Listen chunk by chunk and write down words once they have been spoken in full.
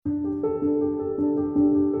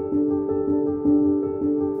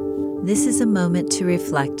This is a moment to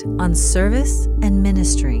reflect on service and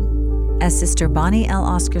ministering. As Sister Bonnie L.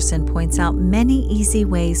 Oscarson points out, many easy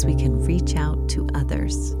ways we can reach out to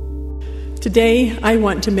others. Today, I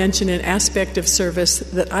want to mention an aspect of service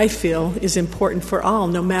that I feel is important for all,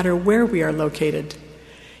 no matter where we are located.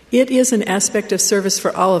 It is an aspect of service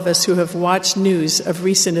for all of us who have watched news of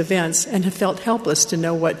recent events and have felt helpless to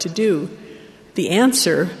know what to do. The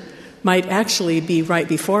answer might actually be right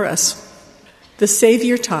before us. The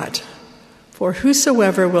Savior taught, "For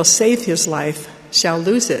whosoever will save his life shall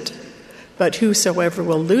lose it, but whosoever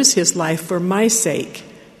will lose his life for my sake,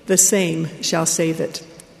 the same shall save it."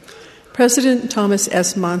 President Thomas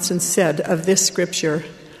S. Monson said of this scripture,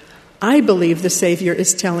 "I believe the Savior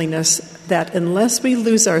is telling us that unless we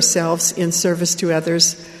lose ourselves in service to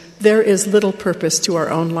others, there is little purpose to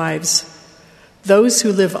our own lives. Those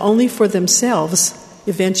who live only for themselves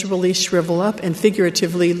eventually shrivel up and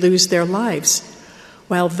figuratively lose their lives,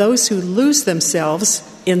 while those who lose themselves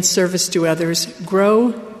in service to others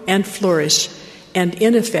grow and flourish and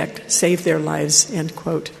in effect save their lives." End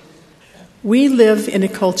quote. We live in a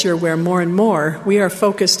culture where more and more we are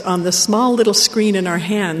focused on the small little screen in our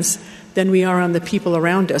hands than we are on the people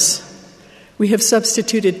around us. We have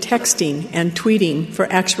substituted texting and tweeting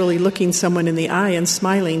for actually looking someone in the eye and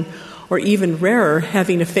smiling, or even rarer,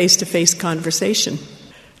 having a face-to-face conversation.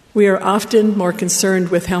 We are often more concerned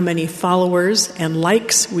with how many followers and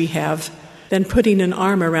likes we have than putting an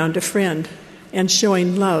arm around a friend and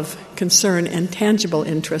showing love, concern, and tangible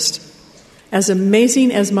interest. As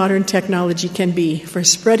amazing as modern technology can be for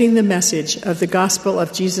spreading the message of the gospel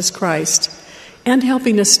of Jesus Christ and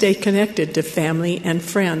helping us stay connected to family and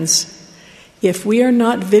friends, if we are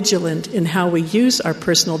not vigilant in how we use our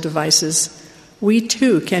personal devices, we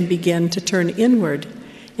too can begin to turn inward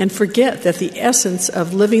and forget that the essence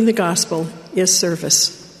of living the gospel is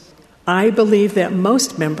service. I believe that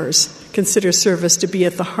most members consider service to be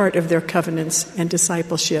at the heart of their covenants and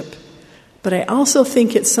discipleship. But I also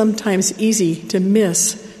think it's sometimes easy to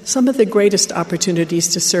miss some of the greatest opportunities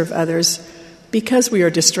to serve others because we are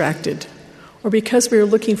distracted or because we are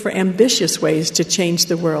looking for ambitious ways to change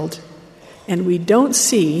the world. And we don't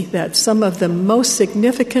see that some of the most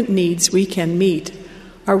significant needs we can meet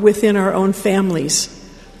are within our own families,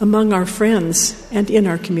 among our friends, and in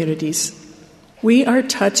our communities. We are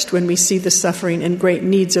touched when we see the suffering and great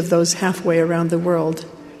needs of those halfway around the world.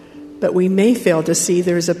 But we may fail to see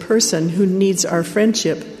there is a person who needs our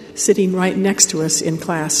friendship sitting right next to us in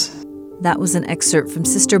class. That was an excerpt from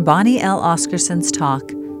Sister Bonnie L. Oscarson's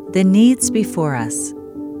talk, "The Needs Before Us."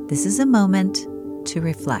 This is a moment to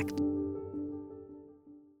reflect.